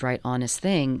next good, right, honest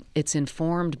thing. It's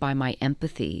informed by my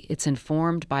empathy. It's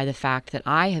informed by the fact that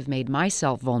I have made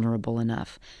myself vulnerable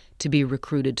enough to be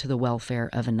recruited to the welfare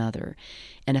of another.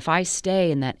 And if I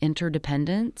stay in that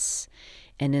interdependence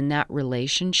and in that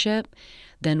relationship,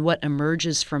 then what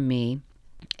emerges from me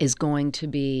is going to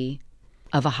be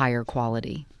of a higher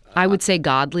quality. I would say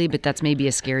godly, but that's maybe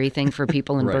a scary thing for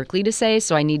people in Right. Berkeley to say.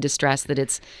 So I need to stress that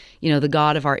it's, the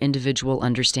God of our individual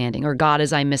understanding, or God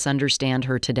as I misunderstand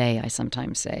her today, I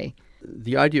sometimes say.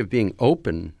 The idea of being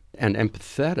open and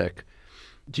empathetic,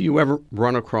 do you ever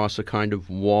run across a kind of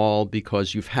wall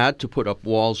because you've had to put up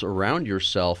walls around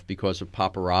yourself because of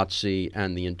paparazzi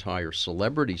and the entire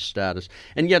celebrity status,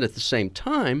 and yet at the same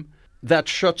time, that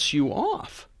shuts you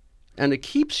off and it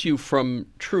keeps you from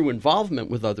true involvement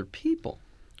with other people?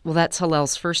 Well, that's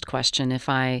Hillel's first question. If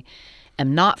I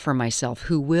am not for myself,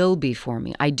 who will be for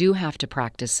me? I do have to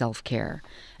practice self-care.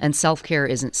 And self-care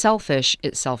isn't selfish,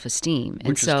 it's self-esteem.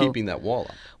 Which is keeping that wall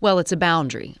up. Well, it's a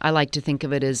boundary. I like to think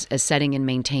of it as setting and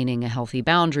maintaining a healthy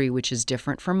boundary, which is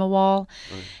different from a wall.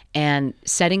 Right. And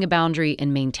setting a boundary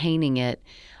and maintaining it,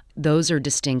 those are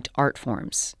distinct art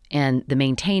forms. And the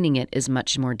maintaining it is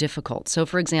much more difficult. So,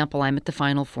 for example, I'm at the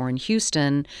Final Four in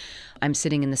Houston. I'm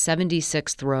sitting in the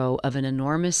 76th row of an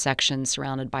enormous section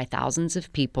surrounded by thousands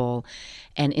of people.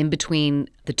 And in between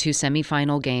the two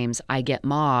semifinal games, I get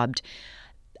mobbed.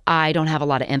 I don't have a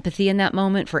lot of empathy in that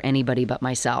moment for anybody but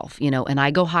myself, and I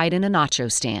go hide in a nacho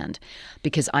stand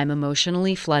because I'm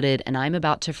emotionally flooded and I'm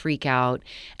about to freak out.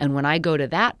 And when I go to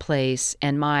that place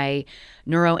and my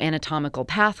neuroanatomical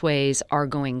pathways are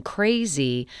going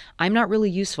crazy, I'm not really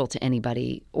useful to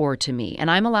anybody or to me. And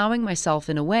I'm allowing myself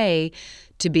in a way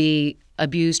to be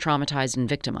abused, traumatized, and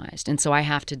victimized. And so I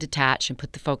have to detach and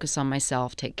put the focus on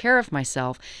myself, take care of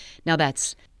myself. Now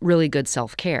that's really good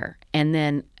self-care. And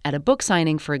then at a book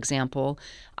signing, for example,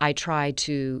 I try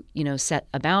to, set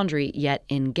a boundary, yet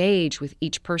engage with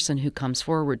each person who comes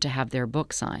forward to have their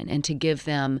book signed and to give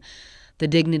them the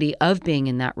dignity of being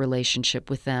in that relationship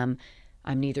with them.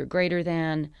 I'm neither greater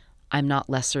than, I'm not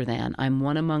lesser than. I'm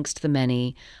one amongst the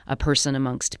many, a person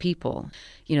amongst people.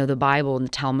 The Bible and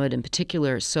the Talmud in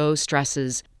particular so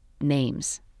stresses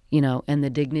names, and the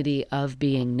dignity of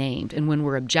being named. And when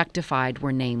we're objectified,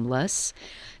 we're nameless.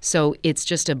 So it's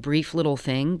just a brief little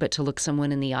thing, but to look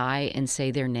someone in the eye and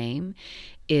say their name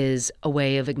is a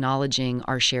way of acknowledging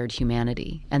our shared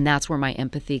humanity. And that's where my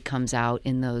empathy comes out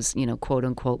in those, quote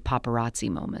unquote paparazzi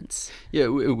moments. Yeah,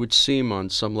 it would seem on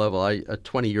some level.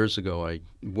 20 years ago, I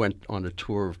went on a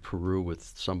tour of Peru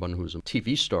with someone who was a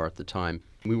TV star at the time.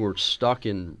 We were stuck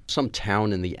in some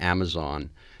town in the Amazon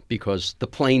because the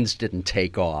planes didn't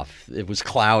take off. It was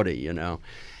cloudy,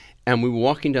 And we were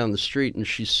walking down the street, and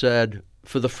she said,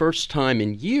 for the first time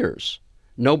in years,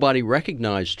 nobody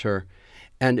recognized her,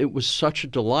 and it was such a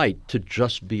delight to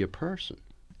just be a person.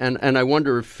 And I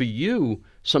wonder if for you,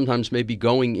 sometimes maybe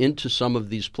going into some of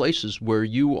these places where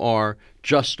you are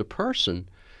just a person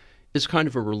is kind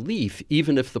of a relief,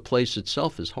 even if the place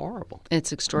itself is horrible.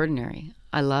 It's extraordinary.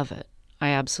 I love it.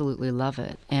 I absolutely love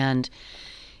it. And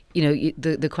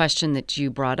the question that you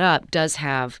brought up does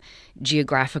have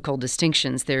geographical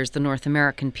distinctions. There's the North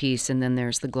American piece, and then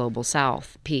there's the Global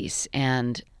South piece.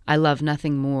 And I love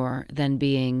nothing more than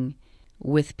being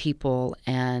with people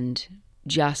and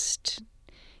just,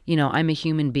 I'm a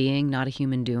human being, not a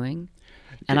human doing.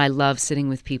 And I love sitting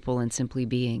with people and simply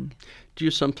being. Do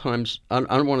you sometimes, I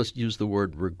don't want to use the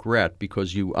word regret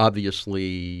because you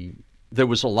obviously, there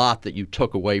was a lot that you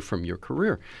took away from your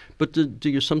career. But do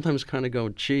you sometimes kind of go,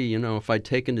 gee, if I'd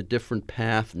taken a different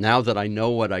path, now that I know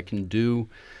what I can do,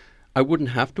 I wouldn't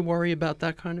have to worry about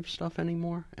that kind of stuff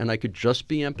anymore, and I could just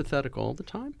be empathetic all the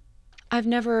time? I've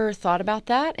never thought about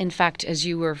that. In fact, as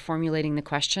you were formulating the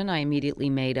question, I immediately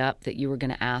made up that you were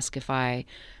going to ask if I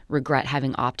regret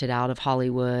having opted out of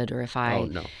Hollywood, or if I,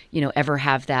 ever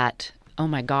have that, oh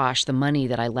my gosh, the money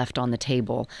that I left on the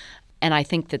table. And I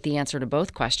think that the answer to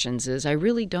both questions is I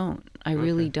really don't. I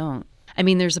really don't. I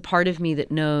mean, there's a part of me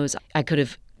that knows I could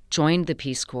have joined the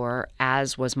Peace Corps,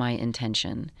 as was my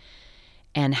intention,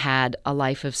 and had a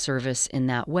life of service in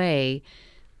that way.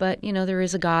 But, there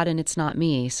is a God and it's not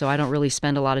me, so I don't really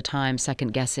spend a lot of time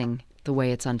second-guessing the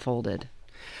way it's unfolded.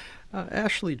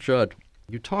 Ashley Judd,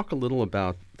 you talk a little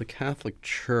about the Catholic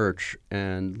Church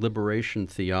and liberation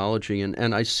theology,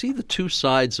 and I see the two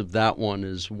sides of that one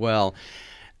as well.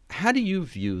 How do you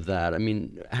view that? I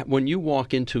mean, when you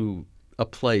walk into a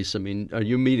place, are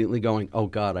you immediately going, oh,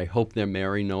 God, I hope they're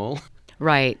Mary Noel?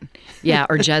 Right. Yeah,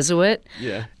 or Jesuit.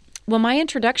 Yeah. Well, my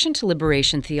introduction to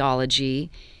liberation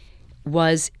theology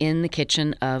was in the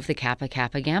kitchen of the Kappa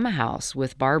Kappa Gamma House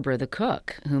with Barbara, the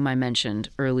cook, whom I mentioned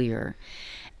earlier.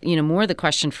 More the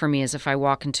question for me is if I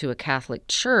walk into a Catholic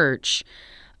church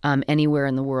anywhere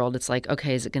in the world, it's like,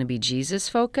 okay, is it going to be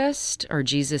Jesus-focused or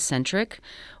Jesus-centric?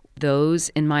 those,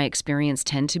 in my experience,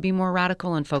 tend to be more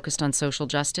radical and focused on social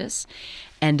justice.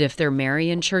 And if they're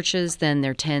Marian churches, then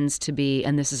there tends to be,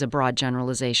 and this is a broad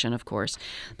generalization, of course,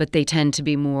 but they tend to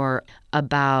be more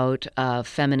about a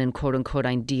feminine, quote-unquote,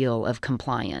 ideal of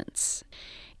compliance.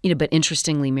 But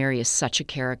interestingly, Mary is such a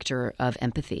character of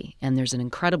empathy. And there's an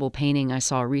incredible painting I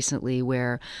saw recently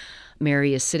where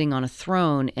Mary is sitting on a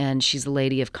throne, and she's the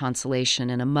Lady of Consolation,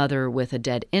 and a mother with a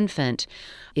dead infant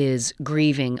is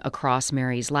grieving across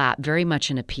Mary's lap, very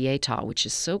much in a Pietà, which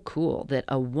is so cool that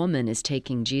a woman is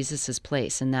taking Jesus's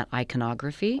place in that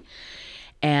iconography.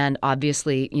 And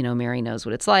obviously, Mary knows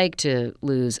what it's like to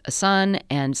lose a son.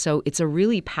 And so it's a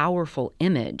really powerful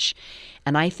image.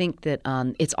 And I think that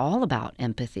it's all about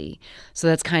empathy. So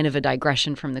that's kind of a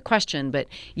digression from the question. But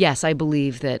yes, I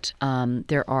believe that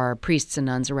there are priests and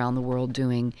nuns around the world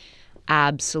doing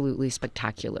absolutely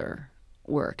spectacular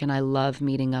work. And I love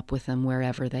meeting up with them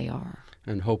wherever they are.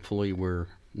 And hopefully we're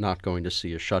not going to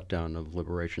see a shutdown of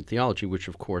liberation theology, which,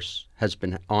 of course, has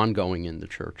been ongoing in the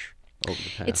church.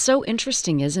 It's so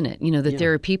interesting, isn't it? That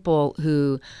there are people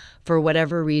who, for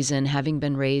whatever reason, having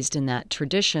been raised in that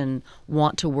tradition,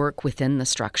 want to work within the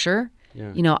structure.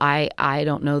 Yeah. I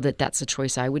don't know that that's a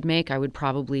choice I would make. I would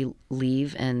probably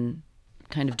leave and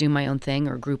kind of do my own thing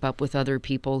or group up with other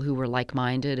people who were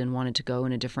like-minded and wanted to go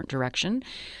in a different direction.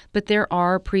 But there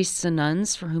are priests and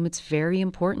nuns for whom it's very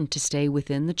important to stay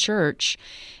within the church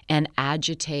and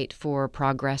agitate for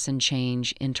progress and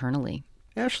change internally.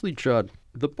 Ashley Judd,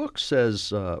 the book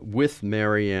says with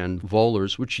Marianne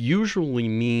Vollers, which usually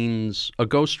means a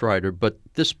ghostwriter, but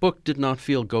this book did not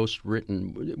feel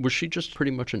ghost-written. Was she just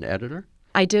pretty much an editor?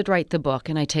 I did write the book,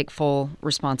 and I take full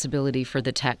responsibility for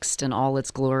the text and all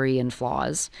its glory and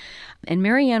flaws. And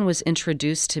Marianne was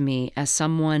introduced to me as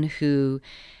someone who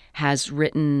has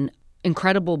written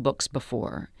incredible books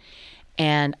before.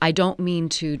 And I don't mean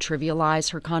to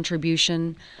trivialize her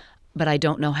contribution, but I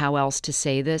don't know how else to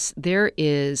say this. There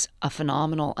is a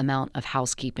phenomenal amount of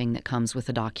housekeeping that comes with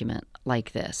a document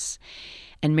like this.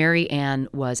 And Marianne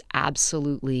was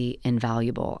absolutely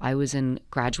invaluable. I was in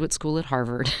graduate school at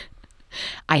Harvard.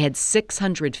 I had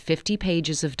 650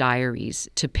 pages of diaries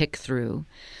to pick through,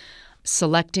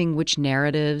 selecting which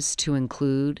narratives to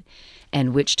include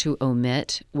and which to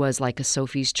omit was like a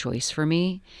Sophie's choice for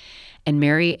me. And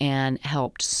Marianne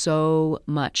helped so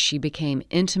much. She became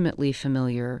intimately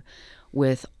familiar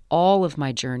with all of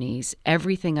my journeys,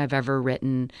 everything I've ever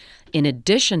written, in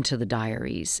addition to the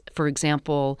diaries. For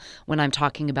example, when I'm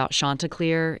talking about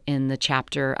Chanticleer in the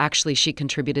chapter, actually she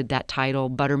contributed that title,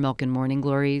 Buttermilk and Morning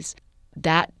Glories.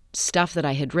 That stuff that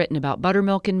I had written about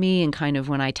buttermilk and me and kind of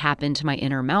when I tap into my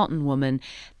inner mountain woman,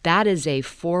 that is a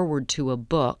foreword to a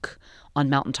book on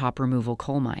mountaintop removal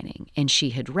coal mining. And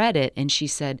she had read it and she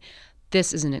said,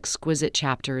 this is an exquisite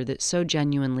chapter that so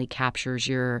genuinely captures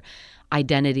your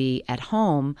identity at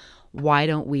home. Why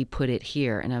don't we put it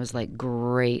here? And I was like,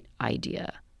 great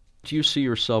idea. Do you see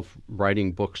yourself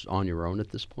writing books on your own at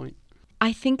this point?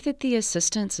 I think that the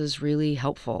assistance is really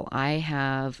helpful. I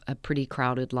have a pretty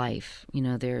crowded life.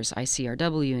 There's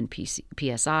ICRW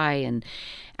and PSI and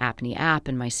APNI App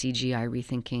and my CGI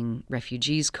Rethinking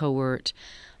Refugees cohort.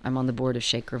 I'm on the board of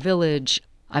Shaker Village.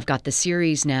 I've got the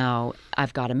series now.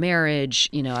 I've got a marriage.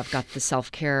 I've got the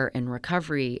self-care and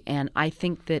recovery. And I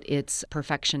think that it's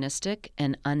perfectionistic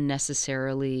and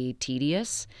unnecessarily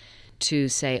tedious to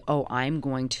say, oh, I'm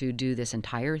going to do this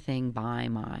entire thing by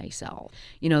myself.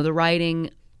 The writing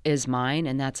is mine,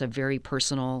 and that's a very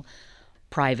personal,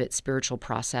 private, spiritual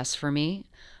process for me.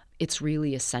 It's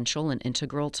really essential and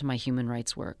integral to my human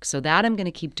rights work. So that I'm going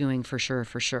to keep doing for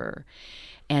sure.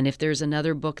 And if there's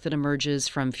another book that emerges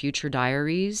from future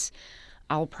diaries,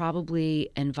 I'll probably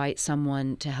invite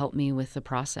someone to help me with the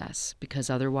process, because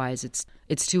otherwise it's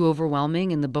too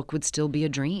overwhelming and the book would still be a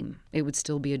dream. It would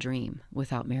still be a dream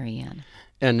without Marianne.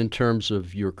 And in terms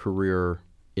of your career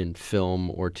in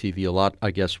film or TV, a lot,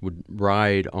 I guess, would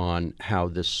ride on how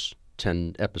this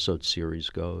 10-episode series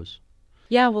goes.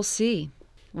 Yeah, we'll see.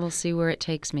 We'll see where it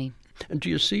takes me. And do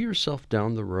you see yourself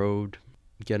down the road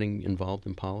getting involved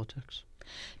in politics?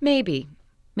 Maybe.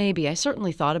 I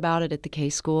certainly thought about it at the K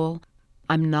School.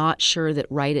 I'm not sure that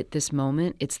right at this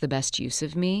moment it's the best use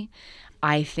of me.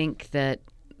 I think that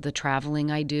the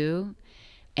traveling I do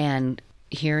and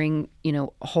hearing,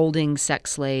 holding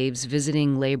sex slaves,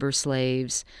 visiting labor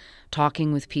slaves,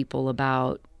 talking with people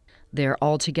about their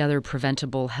altogether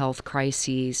preventable health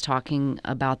crises, talking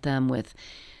about them with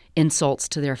insults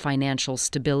to their financial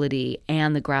stability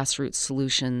and the grassroots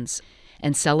solutions,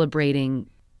 and celebrating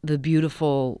the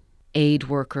beautiful aid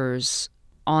workers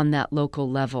on that local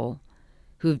level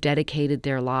who've dedicated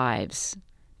their lives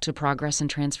to progress and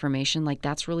transformation, like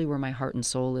that's really where my heart and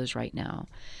soul is right now.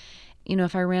 You know,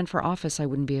 if I ran for office, I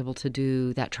wouldn't be able to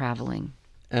do that traveling.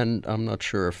 And I'm not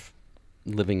sure if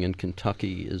living in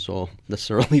Kentucky is all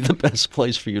necessarily the best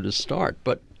place for you to start,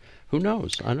 but who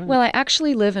knows? I don't know. Well, I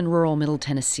actually live in rural Middle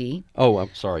Tennessee. Oh,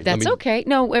 I'm sorry. That's okay.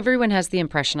 No, everyone has the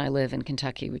impression I live in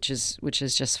Kentucky, which is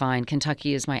just fine.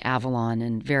 Kentucky is my Avalon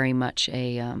and very much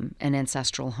an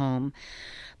ancestral home.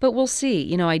 But we'll see.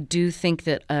 You know, I do think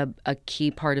that a key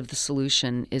part of the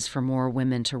solution is for more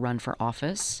women to run for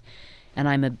office. And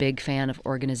I'm a big fan of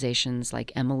organizations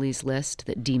like Emily's List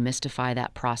that demystify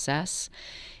that process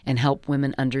and help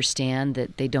women understand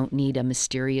that they don't need a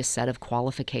mysterious set of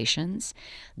qualifications.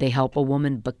 They help a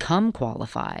woman become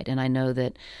qualified. And I know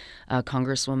that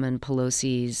Congresswoman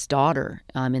Pelosi's daughter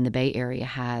in the Bay Area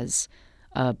has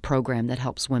a program that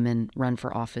helps women run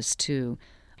for office too.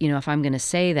 You know, if I'm going to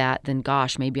say that, then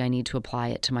gosh, maybe I need to apply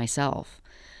it to myself.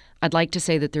 I'd like to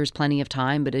say that there's plenty of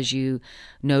time, but as you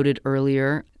noted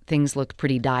earlier, things look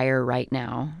pretty dire right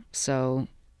now. So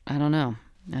I don't know.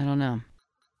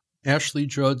 Ashley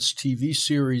Judd's TV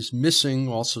series Missing,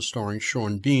 also starring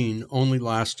Sean Bean, only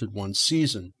lasted one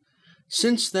season.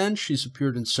 Since then, she's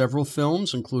appeared in several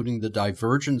films, including the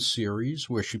Divergent series,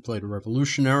 where she played a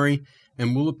revolutionary,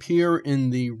 and will appear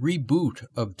in the reboot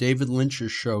of David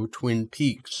Lynch's show Twin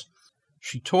Peaks.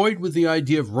 She toyed with the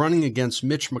idea of running against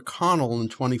Mitch McConnell in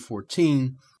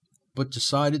 2014, but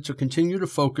decided to continue to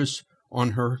focus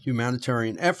on her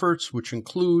humanitarian efforts, which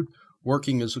include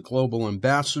working as a global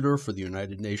ambassador for the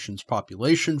United Nations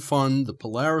Population Fund, the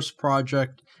Polaris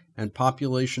Project, and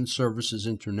Population Services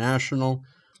International.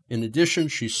 In addition,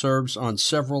 she serves on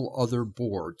several other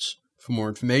boards. For more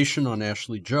information on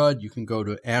Ashley Judd, you can go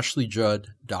to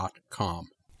ashleyjudd.com.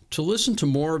 To listen to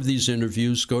more of these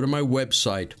interviews, go to my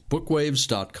website,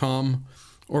 bookwaves.com,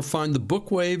 or find the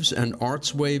Bookwaves and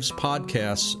ArtsWaves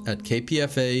podcasts at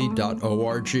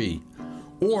kpfa.org.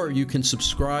 Or you can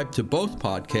subscribe to both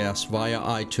podcasts via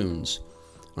iTunes.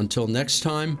 Until next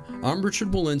time, I'm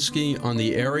Richard Wolinsky on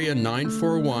the Area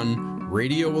 941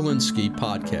 Radio Wolinsky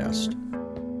podcast.